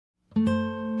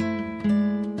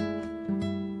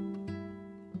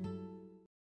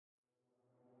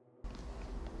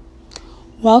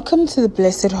Welcome to the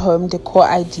Blessed Home Decor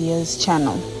Ideas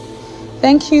channel.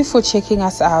 Thank you for checking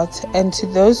us out, and to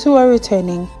those who are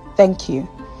returning, thank you.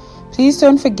 Please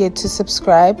don't forget to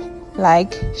subscribe,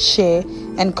 like, share,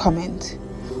 and comment.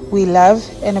 We love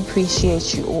and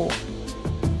appreciate you all.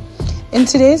 In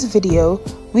today's video,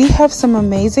 we have some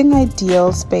amazing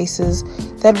ideal spaces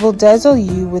that will dazzle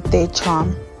you with their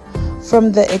charm.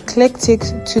 From the eclectic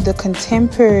to the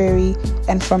contemporary,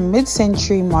 and from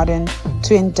mid-century modern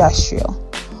to industrial.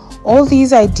 All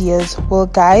these ideas will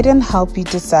guide and help you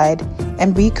decide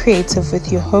and be creative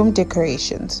with your home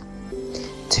decorations.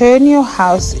 Turn your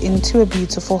house into a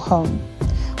beautiful home,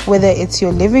 whether it's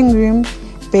your living room,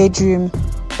 bedroom,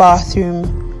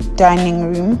 bathroom,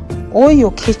 dining room, or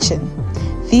your kitchen.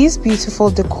 These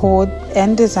beautiful decor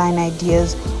and design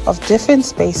ideas of different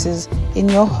spaces in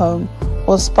your home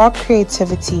will spark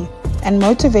creativity and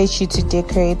motivate you to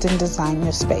decorate and design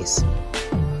your space.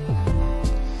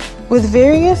 With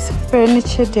various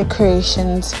furniture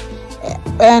decorations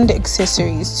and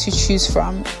accessories to choose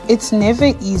from, it's never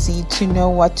easy to know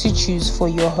what to choose for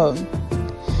your home.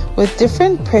 With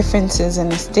different preferences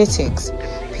and aesthetics,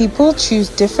 people choose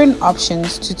different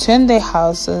options to turn their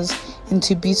houses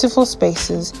into beautiful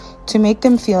spaces to make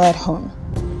them feel at home.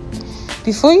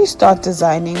 Before you start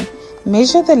designing,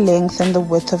 measure the length and the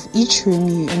width of each room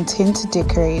you intend to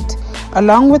decorate,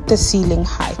 along with the ceiling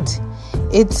height.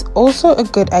 It's also a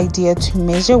good idea to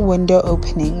measure window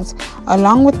openings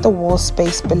along with the wall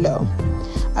space below,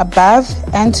 above,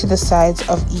 and to the sides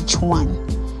of each one,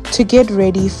 to get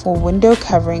ready for window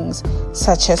coverings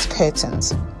such as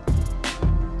curtains.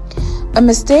 A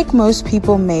mistake most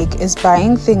people make is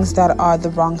buying things that are the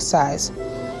wrong size.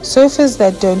 Sofas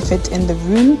that don't fit in the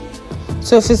room,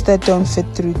 sofas that don't fit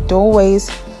through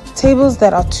doorways, tables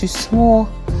that are too small,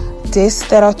 desks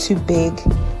that are too big,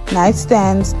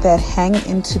 nightstands that hang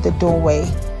into the doorway.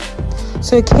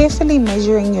 So carefully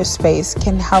measuring your space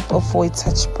can help avoid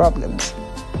such problems.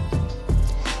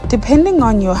 Depending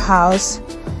on your house,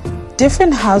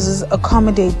 different houses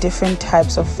accommodate different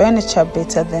types of furniture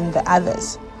better than the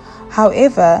others.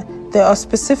 However, there are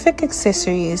specific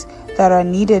accessories that are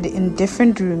needed in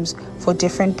different rooms for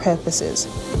different purposes.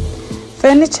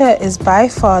 Furniture is by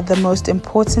far the most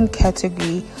important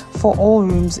category for all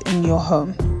rooms in your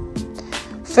home.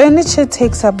 Furniture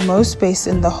takes up most space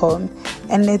in the home,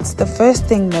 and it's the first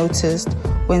thing noticed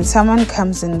when someone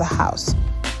comes in the house.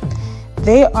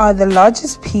 They are the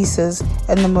largest pieces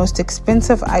and the most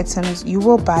expensive items you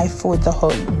will buy for the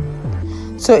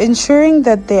home. So ensuring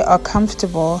that they are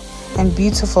comfortable and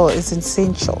beautiful is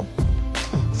essential.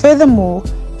 Furthermore,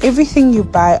 everything you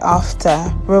buy after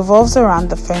revolves around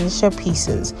the furniture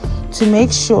pieces to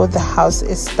make sure the house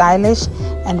is stylish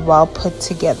and well put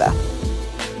together.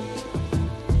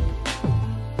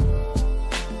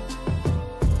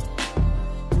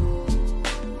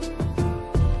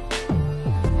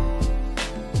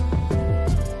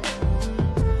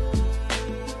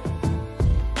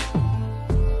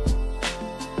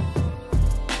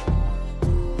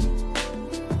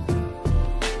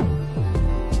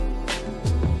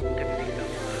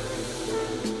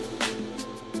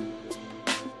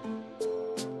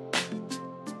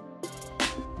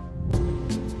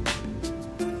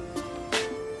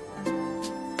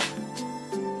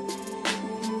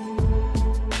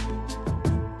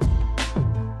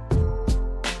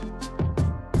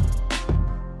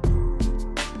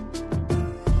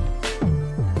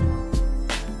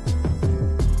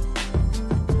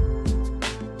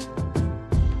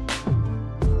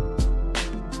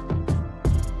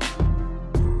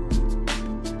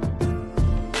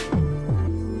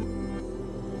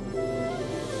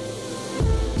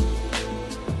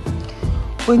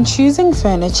 When choosing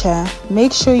furniture,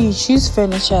 make sure you choose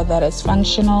furniture that is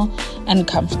functional and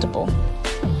comfortable.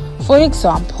 For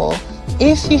example,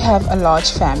 if you have a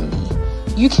large family,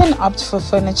 you can opt for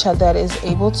furniture that is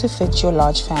able to fit your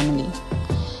large family.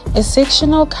 A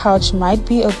sectional couch might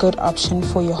be a good option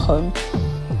for your home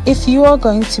if you are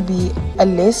going to be a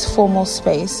less formal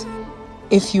space,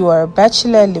 if you are a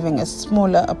bachelor living a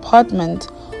smaller apartment,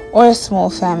 or a small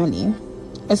family.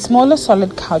 A smaller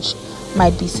solid couch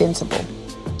might be sensible.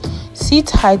 Seat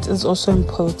height is also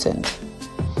important.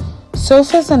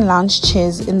 Sofas and lounge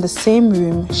chairs in the same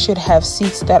room should have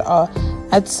seats that are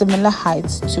at similar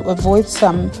heights to avoid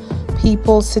some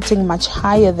people sitting much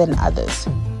higher than others.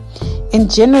 In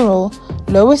general,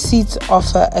 lower seats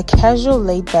offer a casual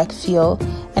laid-back feel,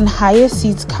 and higher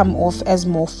seats come off as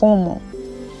more formal.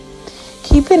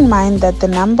 Keep in mind that the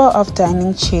number of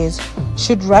dining chairs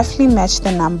should roughly match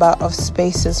the number of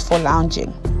spaces for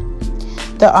lounging.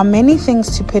 There are many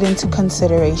things to put into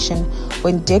consideration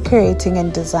when decorating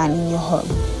and designing your home.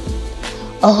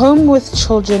 A home with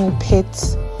children,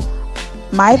 pets,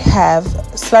 might have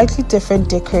slightly different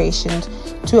decorations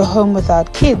to a home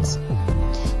without kids.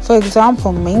 For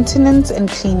example, maintenance and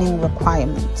cleaning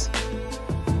requirements.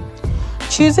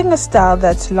 Choosing a style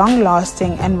that's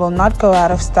long-lasting and will not go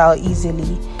out of style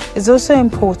easily is also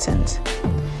important.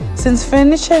 Since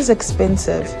furniture is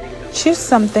expensive, choose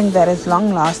something that is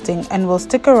long-lasting and will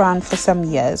stick around for some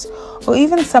years, or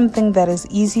even something that is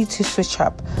easy to switch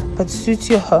up but suits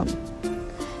your home.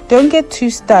 Don't get too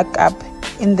stuck up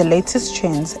in the latest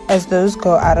trends, as those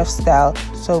go out of style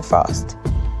so fast.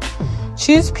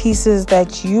 Choose pieces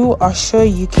that you are sure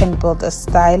you can build a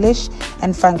stylish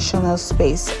and functional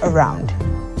space around.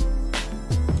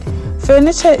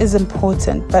 Furniture is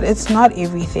important, but it's not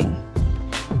everything.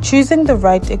 Choosing the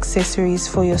right accessories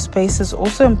for your space is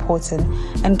also important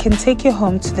and can take your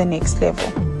home to the next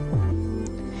level.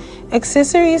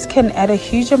 Accessories can add a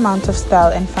huge amount of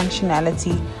style and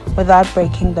functionality without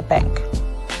breaking the bank.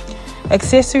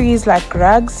 Accessories like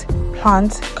rugs,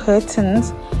 plants,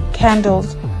 curtains,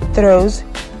 candles, throws,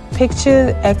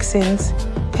 picture accents,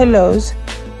 pillows,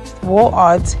 wall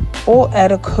art all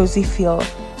add a cozy feel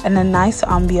and a nice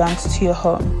ambiance to your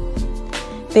home.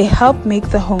 They help make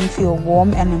the home feel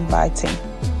warm and inviting.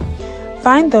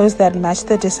 Find those that match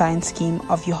the design scheme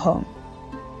of your home.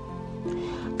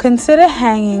 Consider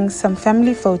hanging some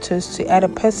family photos to add a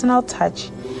personal touch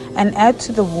and add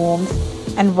to the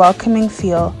warmth and welcoming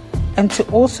feel, and to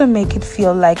also make it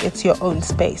feel like it's your own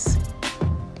space.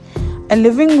 A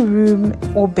living room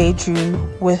or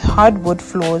bedroom with hardwood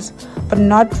floors but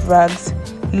not rugs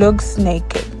looks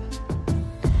naked.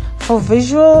 For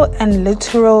visual and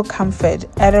literal comfort,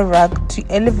 add a rug to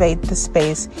elevate the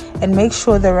space and make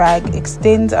sure the rug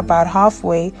extends about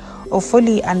halfway or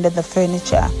fully under the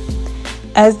furniture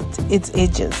at its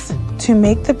edges to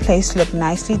make the place look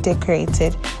nicely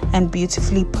decorated and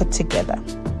beautifully put together.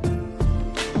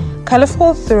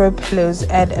 Colorful throw pillows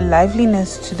add a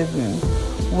liveliness to the room,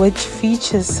 which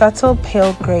features subtle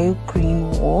pale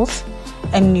gray-green walls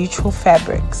and neutral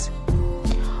fabrics.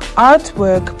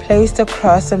 Artwork placed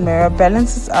across a mirror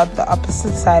balances out the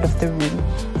opposite side of the room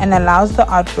and allows the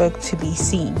artwork to be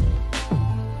seen.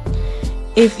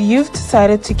 If you've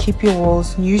decided to keep your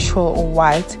walls neutral or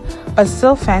white, but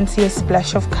still fancy a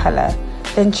splash of color,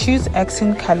 then choose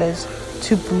accent colors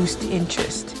to boost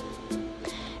interest.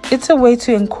 It's a way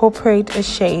to incorporate a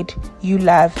shade you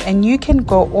love, and you can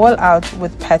go all out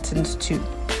with patterns too.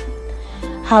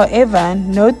 However,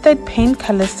 note that paint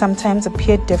colors sometimes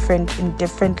appear different in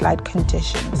different light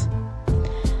conditions.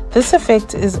 This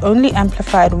effect is only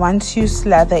amplified once you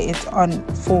slather it on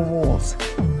 4 walls.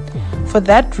 For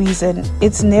that reason,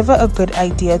 it's never a good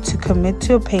idea to commit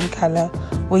to a paint color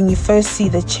when you first see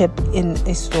the chip in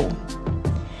a store.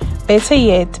 Better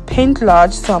yet, paint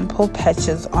large sample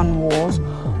patches on walls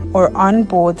or on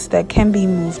boards that can be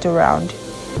moved around,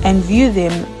 and view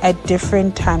them at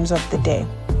different times of the day.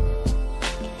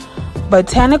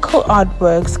 Botanical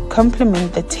artworks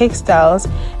complement the textiles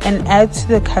and add to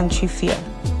the country feel.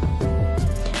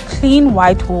 Clean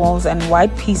white walls and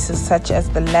white pieces such as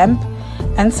the lamp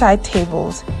and side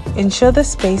tables ensure the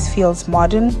space feels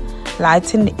modern,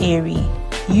 light and airy,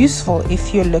 useful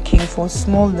if you're looking for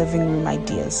small living room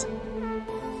ideas.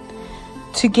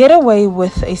 To get away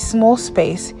with a small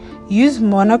space, use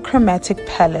monochromatic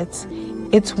pallets.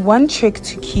 It's one trick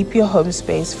to keep your home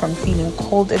space from feeling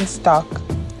cold and stark.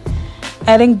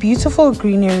 Adding beautiful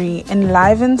greenery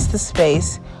enlivens the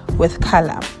space with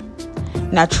color.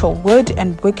 Natural wood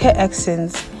and wicker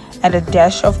accents add a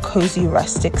dash of cozy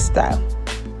rustic style.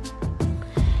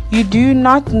 You do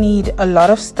not need a lot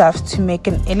of stuff to make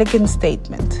an elegant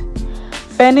statement.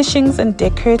 Furnishings and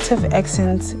decorative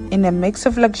accents in a mix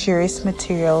of luxurious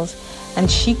materials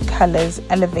and chic colors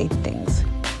elevate things.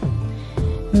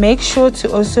 Make sure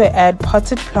to also add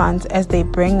potted plants as they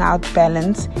bring out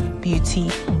balance, beauty,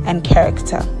 and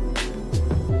character.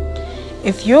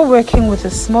 If you're working with a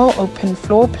small open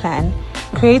floor plan,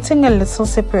 creating a little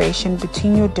separation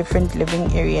between your different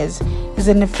living areas is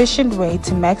an efficient way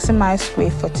to maximize square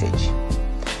footage.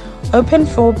 Open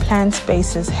floor plan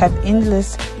spaces have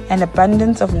endless and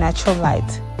abundance of natural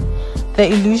light, the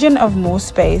illusion of more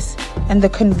space, and the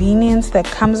convenience that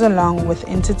comes along with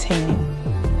entertaining.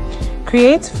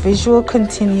 Create visual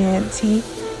continuity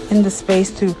in the space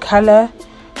through color,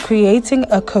 creating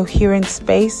a coherent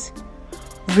space.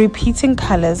 Repeating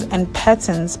colors and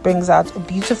patterns brings out a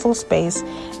beautiful space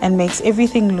and makes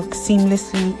everything look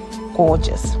seamlessly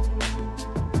gorgeous.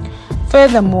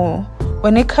 Furthermore,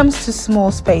 when it comes to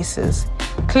small spaces,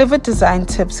 clever design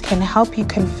tips can help you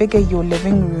configure your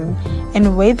living room in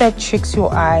a way that tricks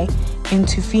your eye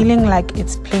into feeling like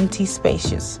it's plenty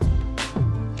spacious.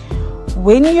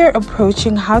 When you're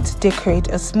approaching how to decorate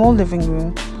a small living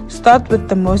room, start with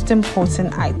the most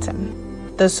important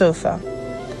item, the sofa.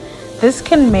 This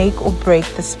can make or break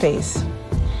the space.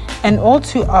 And all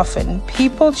too often,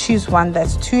 people choose one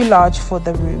that's too large for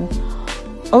the room.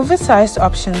 Oversized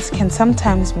options can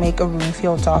sometimes make a room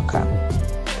feel darker.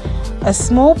 A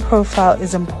small profile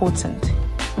is important.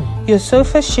 Your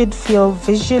sofa should feel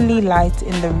visually light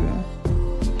in the room.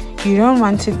 You don't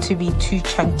want it to be too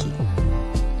chunky.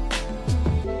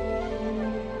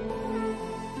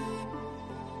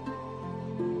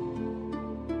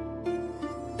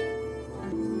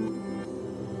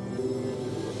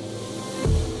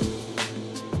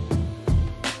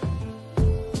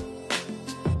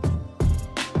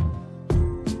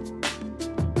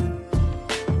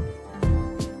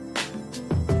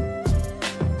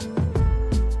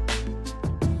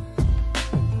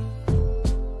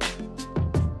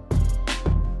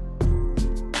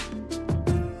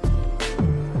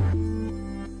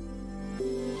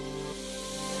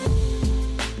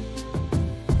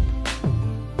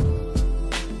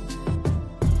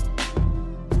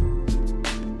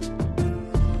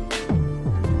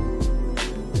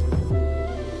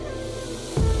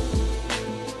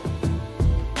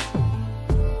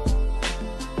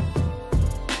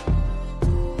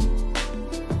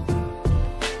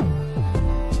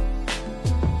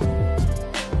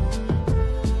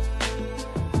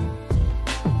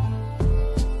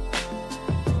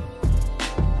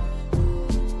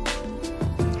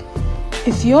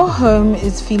 If your home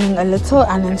is feeling a little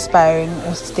uninspiring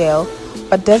or stale,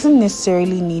 but doesn't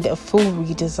necessarily need a full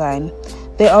redesign,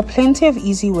 there are plenty of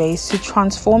easy ways to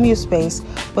transform your space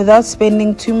without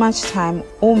spending too much time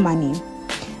or money.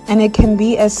 And it can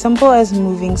be as simple as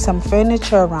moving some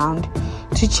furniture around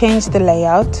to change the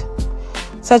layout,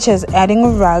 such as adding a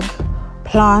rug,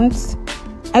 plants,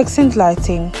 accent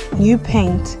lighting, new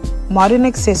paint, modern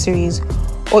accessories,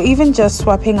 or even just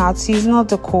swapping out seasonal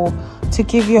decor to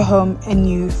give your home a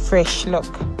new, fresh look.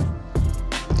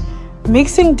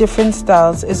 Mixing different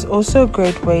styles is also a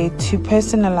great way to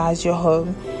personalize your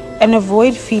home and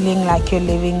avoid feeling like you're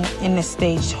living in a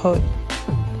staged home.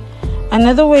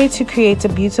 Another way to create a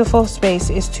beautiful space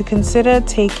is to consider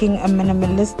taking a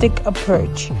minimalistic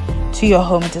approach to your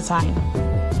home design.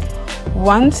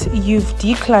 Once you've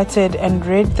decluttered and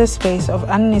rid the space of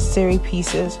unnecessary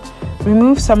pieces,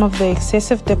 remove some of the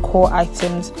excessive decor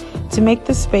items to make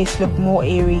the space look more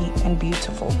airy and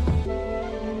beautiful.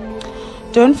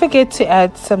 Don't forget to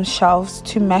add some shelves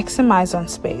to maximize on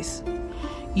space.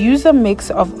 Use a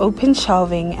mix of open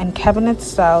shelving and cabinet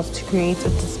styles to create a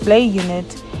display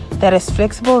unit that is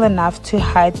flexible enough to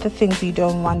hide the things you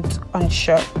don't want on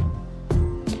show.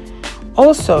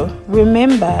 Also,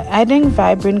 remember, adding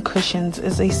vibrant cushions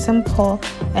is a simple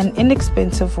and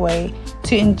inexpensive way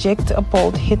to inject a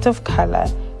bold hit of color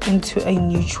into a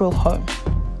neutral home.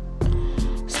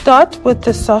 Start with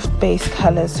the soft base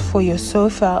colors for your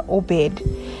sofa or bed,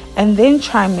 and then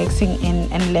try mixing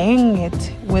in and layering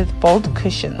it with bold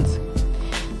cushions.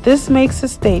 This makes a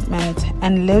statement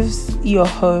and leaves your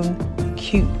home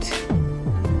cute.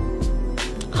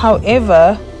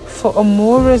 However, for a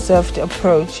more reserved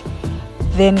approach,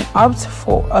 then opt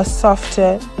for a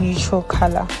softer neutral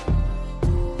color.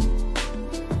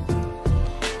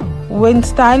 When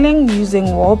styling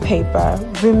using wallpaper,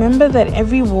 remember that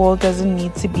every wall doesn't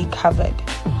need to be covered.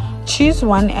 Choose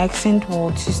one accent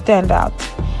wall to stand out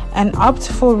and opt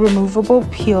for removable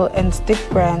peel and stick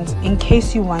brands in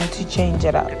case you want to change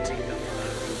it out.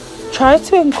 Try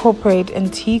to incorporate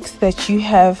antiques that you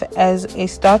have as a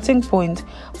starting point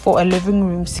for a living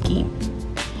room scheme.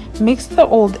 Mix the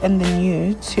old and the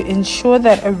new to ensure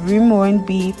that a room won't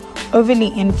be overly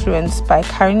influenced by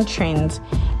current trends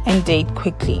and date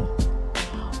quickly,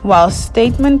 while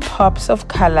statement pops of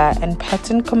color and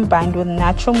pattern combined with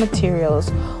natural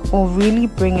materials will really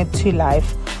bring it to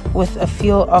life with a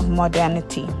feel of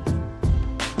modernity.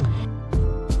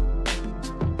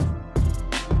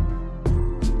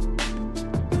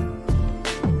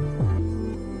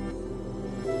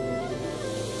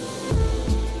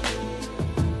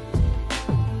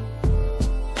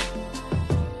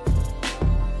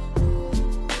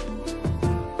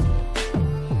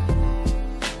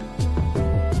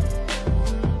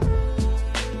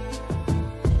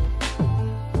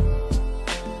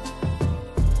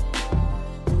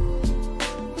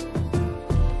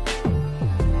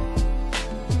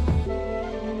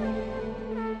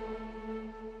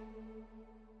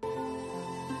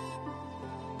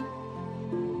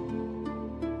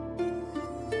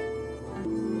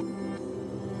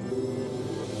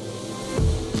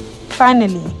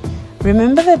 Finally,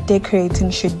 remember that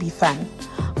decorating should be fun.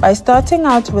 By starting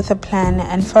out with a plan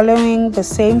and following the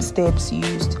same steps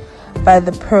used by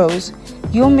the pros,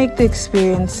 you'll make the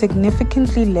experience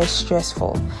significantly less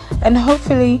stressful, and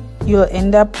hopefully you'll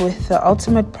end up with the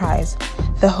ultimate prize,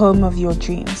 the home of your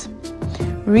dreams.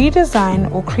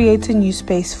 Redesign or create a new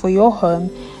space for your home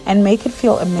and make it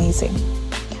feel amazing.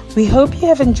 We hope you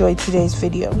have enjoyed today's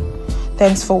video.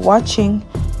 Thanks for watching.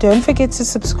 Don't forget to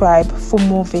subscribe for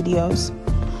more videos.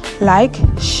 Like,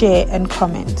 share, and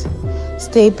comment.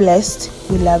 Stay blessed.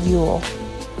 We love you all.